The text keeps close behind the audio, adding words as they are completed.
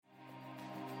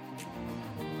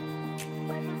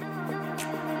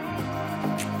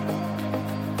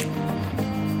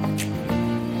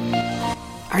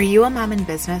Are you a mom in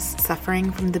business suffering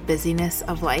from the busyness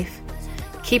of life?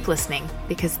 Keep listening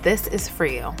because this is for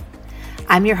you.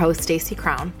 I'm your host, Stacey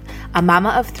Crown, a mama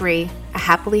of 3, a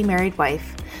happily married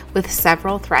wife with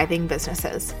several thriving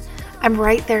businesses. I'm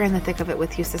right there in the thick of it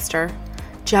with you, sister.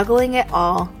 Juggling it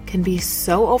all can be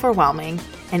so overwhelming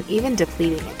and even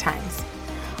depleting at times.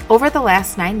 Over the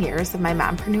last 9 years of my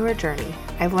mompreneur journey,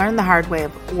 I've learned the hard way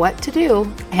of what to do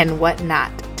and what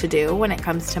not to do when it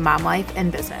comes to mom life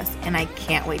and business, and I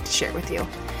can't wait to share with you.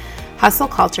 Hustle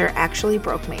culture actually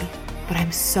broke me, but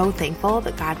I'm so thankful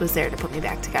that God was there to put me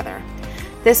back together.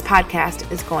 This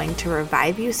podcast is going to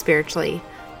revive you spiritually,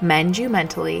 mend you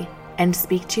mentally, and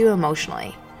speak to you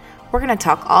emotionally. We're going to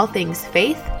talk all things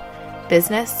faith,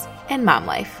 business, and mom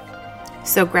life.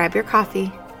 So grab your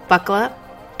coffee, buckle up,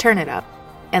 turn it up,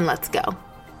 and let's go.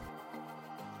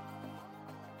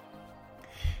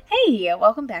 Hey,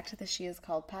 welcome back to the She Is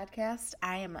Called podcast.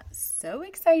 I am so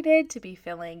excited to be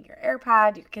filling your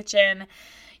AirPod, your kitchen,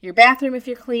 your bathroom if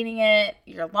you're cleaning it,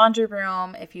 your laundry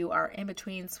room if you are in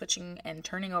between switching and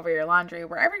turning over your laundry,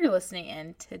 wherever you're listening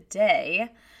in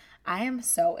today. I am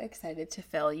so excited to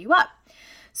fill you up.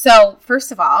 So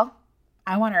first of all,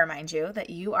 I want to remind you that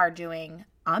you are doing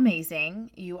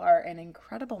amazing. You are an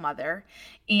incredible mother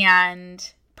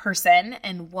and person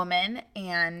and woman,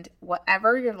 and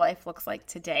whatever your life looks like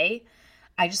today,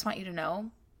 I just want you to know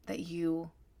that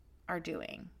you are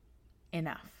doing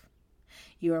enough.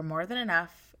 You are more than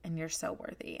enough, and you're so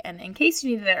worthy. And in case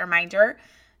you needed that reminder,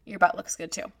 your butt looks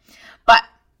good too. But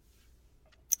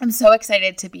I'm so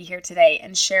excited to be here today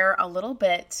and share a little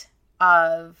bit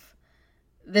of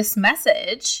this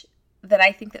message that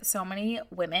I think that so many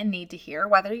women need to hear,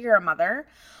 whether you're a mother,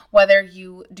 whether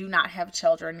you do not have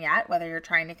children yet, whether you're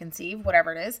trying to conceive,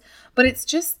 whatever it is. But it's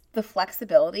just the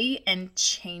flexibility and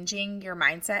changing your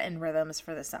mindset and rhythms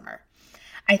for the summer.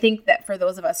 I think that for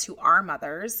those of us who are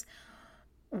mothers,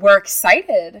 we're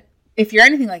excited. If you're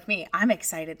anything like me, I'm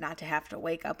excited not to have to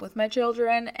wake up with my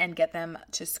children and get them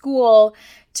to school,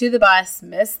 to the bus,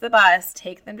 miss the bus,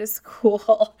 take them to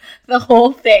school, the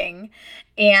whole thing.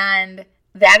 And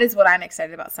that is what I'm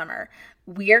excited about summer.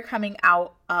 We are coming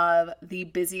out of the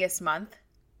busiest month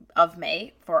of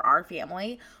May for our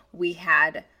family. We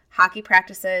had hockey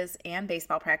practices and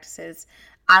baseball practices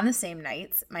on the same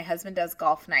nights. My husband does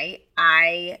golf night.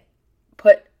 I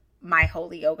put my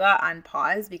holy yoga on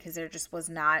pause because there just was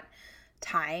not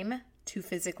time to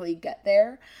physically get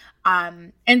there.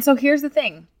 And so here's the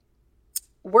thing.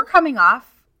 We're coming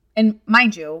off, and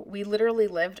mind you, we literally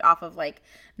lived off of like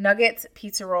nuggets,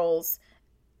 pizza rolls,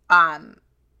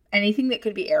 anything that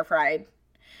could be air fried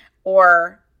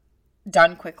or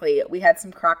done quickly. We had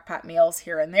some crock pot meals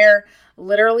here and there.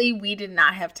 Literally, we did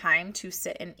not have time to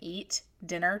sit and eat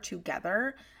dinner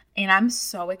together. And I'm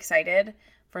so excited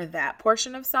for that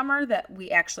portion of summer that we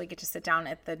actually get to sit down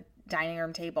at the dining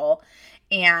room table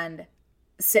and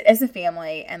sit as a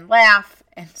family and laugh.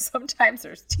 And sometimes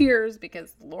there's tears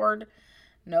because Lord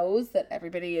knows that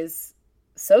everybody is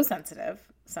so sensitive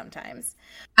sometimes.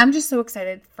 I'm just so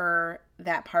excited for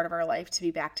that part of our life to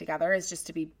be back together, is just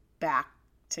to be back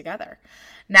together.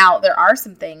 Now, there are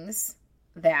some things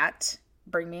that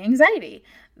bring me anxiety.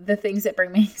 The things that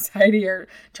bring me anxiety are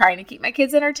trying to keep my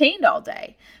kids entertained all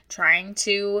day, trying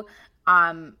to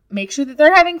make sure that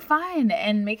they're having fun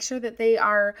and make sure that they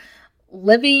are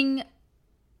living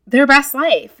their best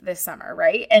life this summer,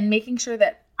 right? And making sure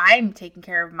that I'm taking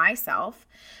care of myself,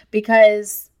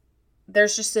 because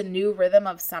there's just a new rhythm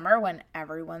of summer when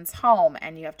everyone's home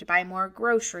and you have to buy more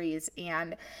groceries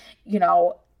and, you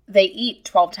know, they eat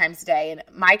 12 times a day. And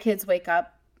my kids wake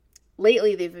up,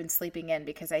 lately they've been sleeping in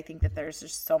because I think that there's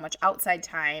just so much outside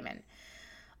time and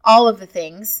all of the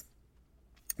things.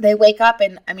 They wake up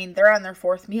and, I mean, they're on their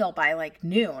 4th meal by like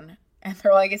noon and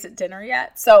they're like, is it dinner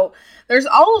yet? So there's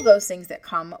all of those things that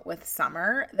come with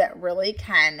summer that really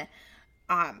can,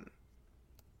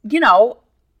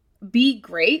 be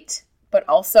great, but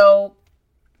also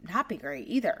not be great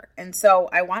either. And so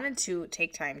I wanted to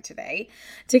take time today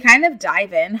to kind of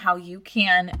dive in how you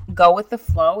can go with the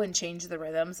flow and change the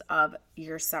rhythms of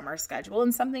your summer schedule,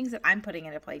 and some things that I'm putting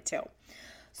into play too.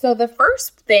 So the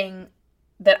first thing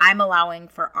that I'm allowing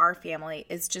for our family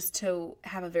is just to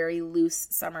have a very loose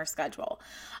summer schedule.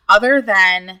 Other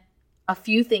than a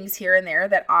few things here and there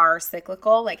that are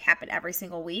cyclical, like happen every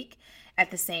single week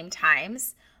at the same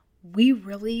times, we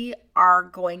really are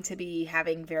going to be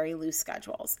having very loose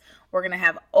schedules. We're going to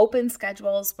have open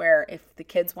schedules where if the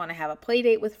kids want to have a play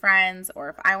date with friends, or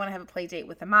if I want to have a play date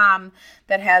with a mom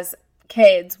that has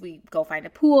kids, we go find a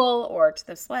pool or to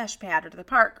the splash pad or to the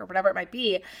park or whatever it might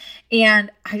be. And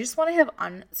I just want to have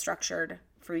unstructured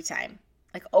free time.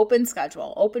 like open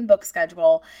schedule, open book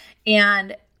schedule.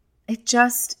 And it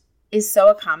just is so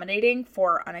accommodating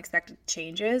for unexpected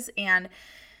changes. And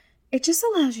it just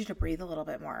allows you to breathe a little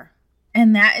bit more.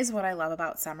 And that is what I love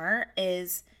about summer,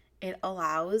 is it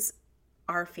allows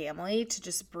our family to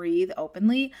just breathe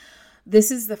openly.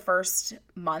 This is the first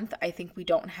month I think we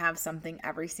don't have something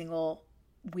every single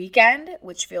weekend,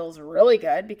 which feels really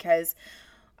good, because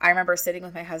I remember sitting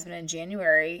with my husband in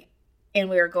January and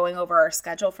we were going over our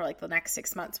schedule for like the next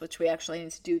 6 months, which we actually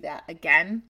need to do that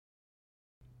again.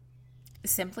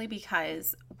 Simply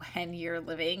because when you're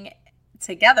living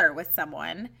together with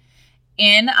someone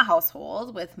in a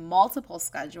household with multiple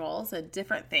schedules and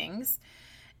different things,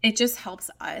 it just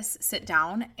helps us sit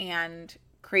down and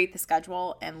create the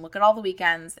schedule and look at all the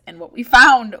weekends. And what we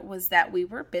found was that we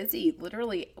were busy.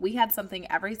 Literally, we had something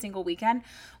every single weekend,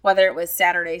 whether it was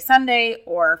Saturday, Sunday,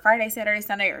 or Friday, Saturday,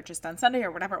 Sunday, or just on Sunday,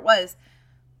 or whatever it was,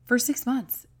 for 6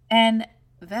 months. And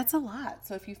that's a lot.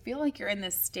 So if you feel like you're in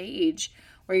this stage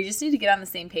where you just need to get on the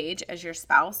same page as your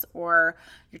spouse or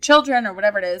your children or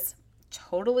whatever it is,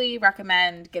 totally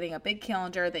recommend getting a big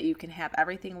calendar that you can have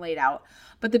everything laid out.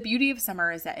 But the beauty of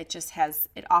summer is that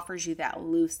it offers you that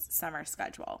loose summer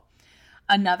schedule.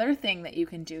 Another thing that you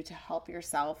can do to help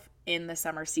yourself in the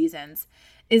summer seasons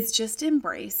is just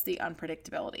embrace the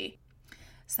unpredictability.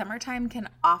 Summertime can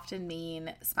often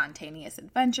mean spontaneous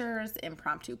adventures,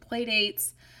 impromptu play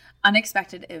dates,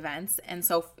 unexpected events. And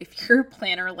so if you're a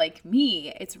planner like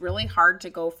me, it's really hard to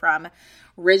go from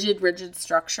rigid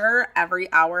structure,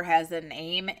 every hour has a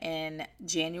name, in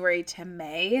January to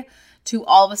May, to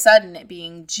all of a sudden it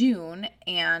being June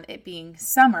and it being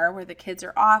summer where the kids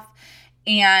are off,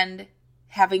 and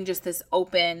having just this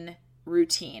open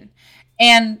routine.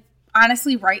 And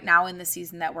honestly, right now in the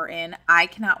season that we're in, I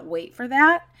cannot wait for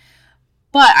that.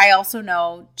 But I also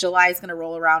know July is going to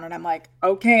roll around and I'm like,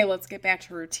 okay, let's get back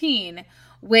to routine,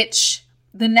 which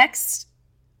the next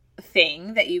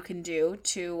thing that you can do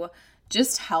to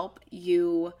just help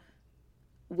you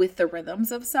with the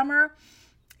rhythms of summer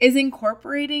is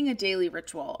incorporating a daily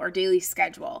ritual or daily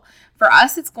schedule. For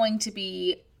us, it's going to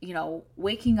be,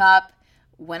 waking up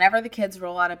whenever the kids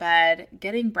roll out of bed,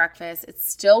 getting breakfast.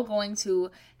 It's still going to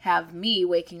have me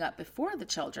waking up before the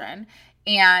children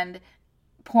and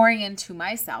pouring into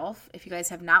myself. If you guys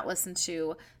have not listened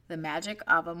to the Magic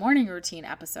of a Morning Routine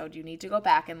episode, you need to go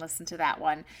back and listen to that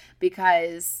one,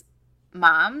 because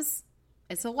moms,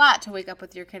 it's a lot to wake up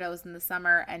with your kiddos in the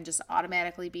summer and just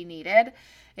automatically be needed,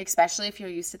 especially if you're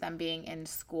used to them being in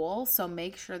school. So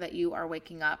make sure that you are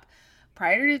waking up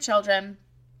prior to children,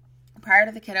 prior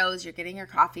to the kiddos. You're getting your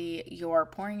coffee, you're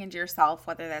pouring into yourself,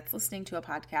 whether that's listening to a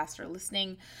podcast or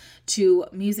listening to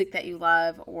music that you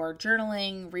love, or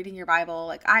journaling, reading your Bible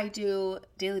like I do,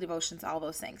 daily devotions, all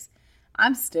those things.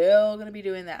 I'm still going to be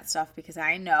doing that stuff because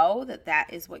I know that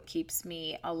that is what keeps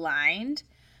me aligned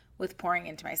with pouring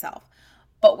into myself.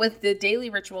 But with the daily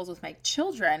rituals with my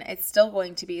children, it's still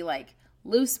going to be like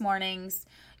loose mornings,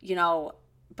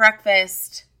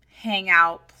 breakfast, hang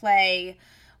out, play.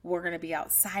 We're going to be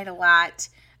outside a lot,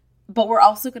 but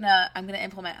I'm going to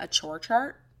implement a chore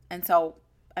chart. And so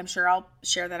I'm sure I'll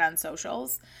share that on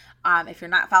socials. If you're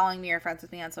not following me or friends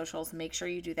with me on socials, make sure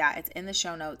you do that. It's in the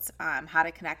show notes, how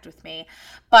to connect with me.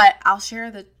 But I'll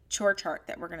share the chore chart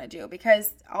that we're going to do,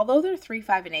 because although they're 3,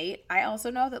 5, and 8, I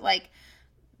also know that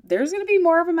there's going to be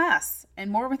more of a mess and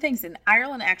more of a things. In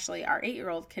Ireland, actually, our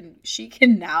 8-year-old can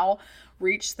now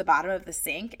reach the bottom of the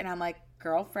sink. And I'm like,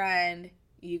 girlfriend,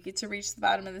 you get to reach the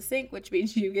bottom of the sink, which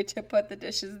means you get to put the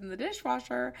dishes in the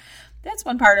dishwasher. That's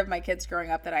one part of my kids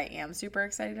growing up that I am super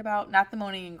excited about. Not the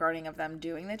moaning and groaning of them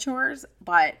doing the chores,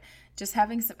 but just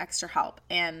having some extra help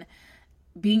and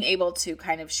being able to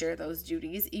kind of share those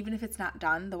duties, even if it's not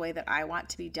done the way that I want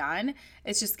to be done.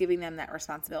 It's just giving them that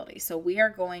responsibility. So we are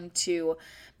going to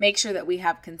make sure that we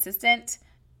have consistent,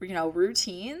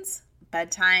 routines.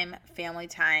 Bedtime, family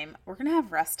time. We're going to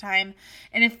have rest time.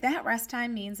 And if that rest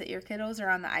time means that your kiddos are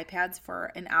on the iPads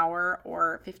for an hour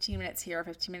or 15 minutes here,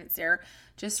 15 minutes there,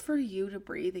 just for you to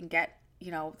breathe and get,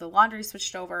 the laundry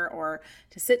switched over, or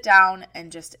to sit down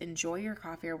and just enjoy your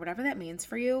coffee or whatever that means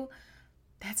for you,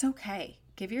 that's okay.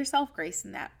 Give yourself grace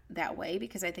in that way,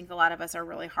 because I think a lot of us are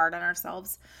really hard on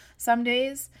ourselves some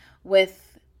days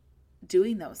with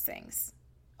doing those things,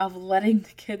 of letting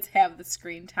the kids have the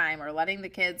screen time, or letting the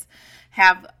kids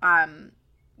have,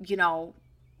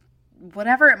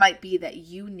 whatever it might be that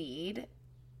you need.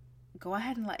 Go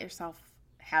ahead and let yourself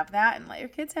have that, and let your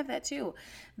kids have that too.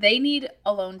 They need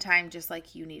alone time just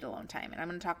like you need alone time. And I'm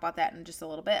going to talk about that in just a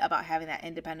little bit, about having that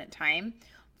independent time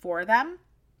for them.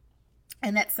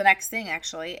 And that's the next thing,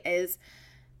 actually, is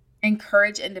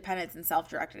encourage independence and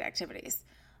self-directed activities.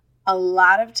 a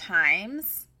lot of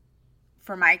times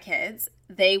for my kids,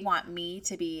 they want me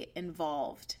to be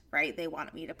involved, right? They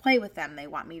want me to play with them. They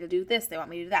want me to do this. They want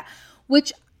me to do that,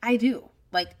 which I do.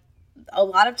 Like a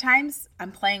lot of times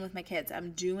I'm playing with my kids.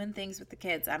 I'm doing things with the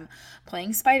kids. I'm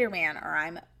playing Spider-Man, or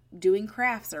I'm doing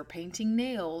crafts or painting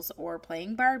nails or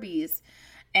playing Barbies.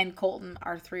 And Colton,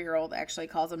 our 3-year-old, actually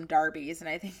calls them Darbies. And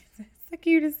I think it's the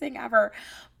cutest thing ever.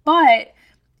 But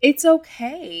it's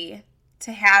okay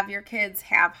to have your kids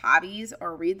have hobbies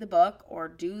or read the book or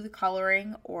do the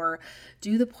coloring or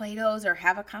do the Play-Dohs or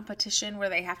have a competition where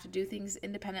they have to do things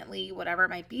independently, whatever it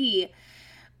might be.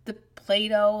 The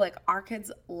Play-Doh, like our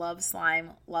kids love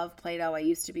slime, love Play-Doh. I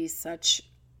used to be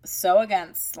so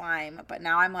against slime, but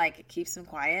now I'm like, it keeps them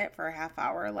quiet for a half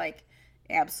hour. Like,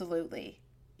 absolutely.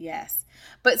 Yes.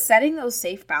 But setting those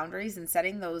safe boundaries and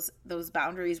setting those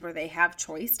boundaries where they have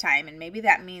choice time. And maybe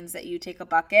that means that you take a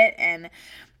bucket and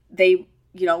they,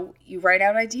 you write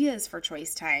out ideas for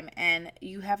choice time and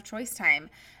you have choice time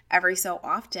every so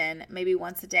often, maybe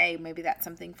once a day. Maybe that's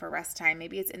something for rest time.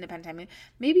 Maybe it's independent time.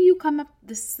 Maybe you come up,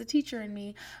 this is the teacher in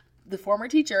me, the former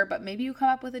teacher, but maybe you come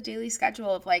up with a daily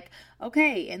schedule of like,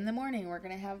 okay, in the morning, we're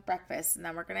going to have breakfast, and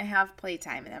then we're going to have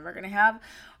playtime, and then we're going to have,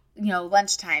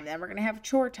 lunchtime, then we're going to have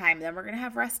chore time, then we're going to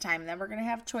have rest time, and then we're going to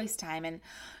have choice time. And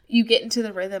you get into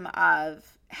the rhythm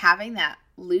of having that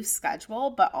loose schedule,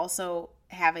 but also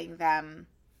having them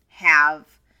have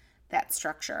that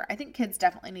structure. I think kids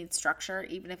definitely need structure,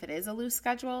 even if it is a loose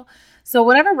schedule. So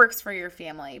whatever works for your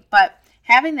family, but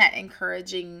having that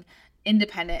encouraging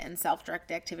independent and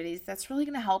self-directed activities, that's really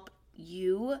going to help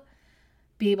you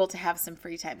be able to have some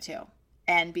free time too,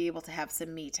 and be able to have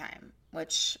some me time,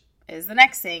 which is the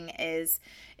next thing. Is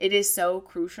it is so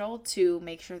crucial to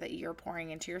make sure that you're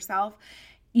pouring into yourself,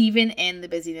 even in the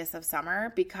busyness of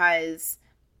summer, because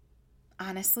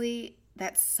honestly,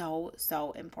 that's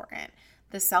so important.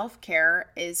 The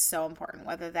self-care is so important,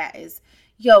 whether that is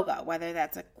yoga, whether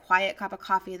that's a quiet cup of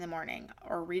coffee in the morning,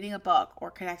 or reading a book,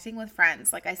 or connecting with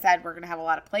friends. Like I said, we're going to have a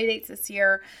lot of play dates this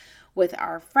year with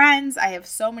our friends. I have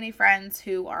so many friends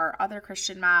who are other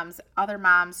Christian moms, other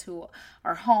moms who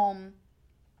are home,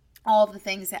 all of the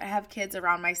things that have kids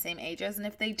around my same ages. And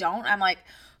if they don't, I'm like,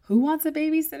 who wants a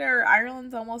babysitter?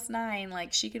 Ireland's almost 9.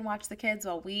 Like, she can watch the kids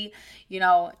while we,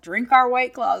 drink our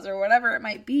White Claws or whatever it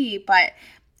might be. But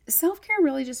self-care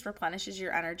really just replenishes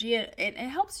your energy. It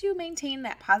helps you maintain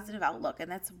that positive outlook, and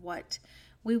that's what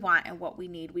we want and what we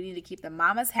need. We need to keep the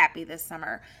mamas happy this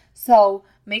summer. So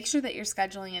make sure that you're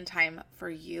scheduling in time for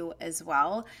you as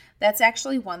well. That's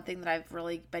actually one thing that I've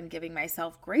really been giving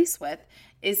myself grace with,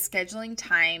 is scheduling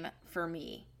time for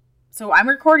me. So I'm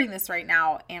recording this right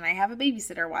now, and I have a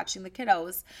babysitter watching the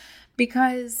kiddos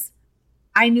because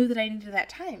I knew that I needed that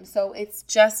time. So it's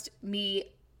just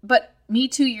me. But me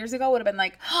 2 years ago would have been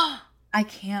like, oh, I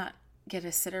can't get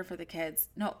a sitter for the kids.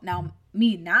 No,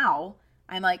 now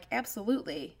I'm like,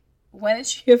 absolutely. When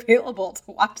is she available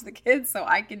to watch the kids so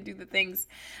I can do the things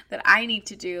that I need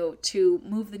to do to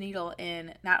move the needle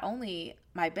in not only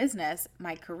my business,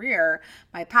 my career,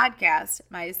 my podcast,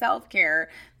 my self-care.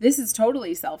 This is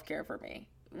totally self-care for me.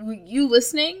 You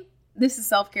listening, this is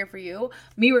self-care for you.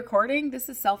 Me recording, this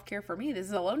is self-care for me. This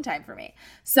is alone time for me.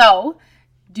 So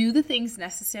do the things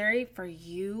necessary for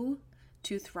you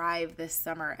to thrive this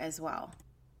summer as well.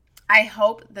 I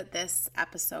hope that this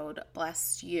episode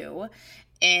blessed you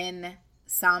in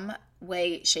some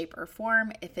way, shape, or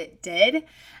form. If it did,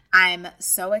 I'm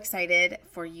so excited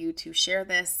for you to share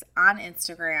this on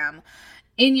Instagram,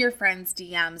 in your friends'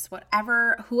 DMs,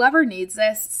 whoever needs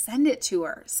this, send it to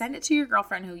her. Send it to your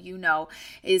girlfriend who you know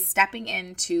is stepping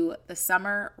into the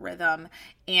summer rhythm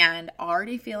and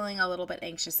already feeling a little bit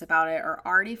anxious about it, or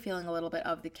already feeling a little bit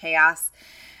of the chaos.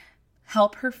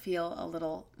 Help her feel a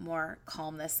little more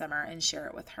calm this summer and share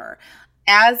it with her.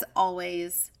 As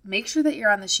always, make sure that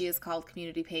you're on the She Is Called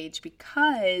community page,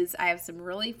 because I have some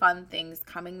really fun things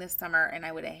coming this summer and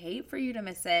I would hate for you to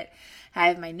miss it. I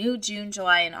have my new June,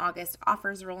 July, and August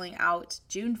offers rolling out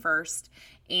June 1st,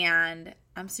 and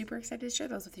I'm super excited to share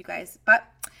those with you guys. But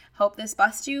hope this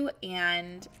blessed you,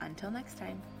 and until next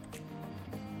time.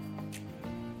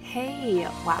 Hey,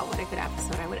 wow, what a good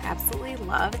episode. I would absolutely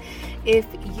love if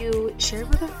you shared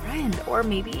with a friend, or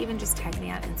maybe even just tag me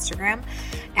on Instagram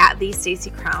at the Stacy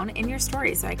Crown in your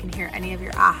story so I can hear any of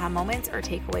your aha moments or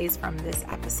takeaways from this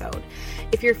episode.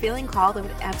 If you're feeling called, I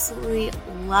would absolutely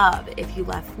love if you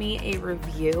left me a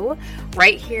review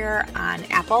right here on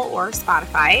Apple or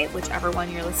Spotify, whichever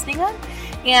one you're listening on.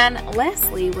 And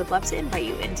lastly, would love to invite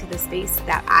you into the space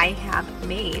that I have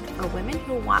made for women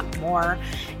who want more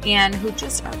and who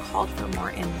just are called for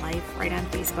more in life right on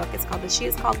Facebook. It's called the She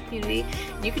Is Called Community.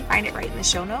 You can find it right in the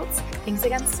show notes. Thanks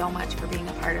again so much for being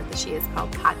a part of the She Is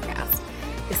Called podcast.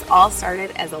 This all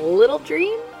started as a little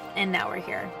dream, and now we're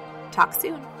here. Talk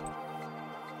soon.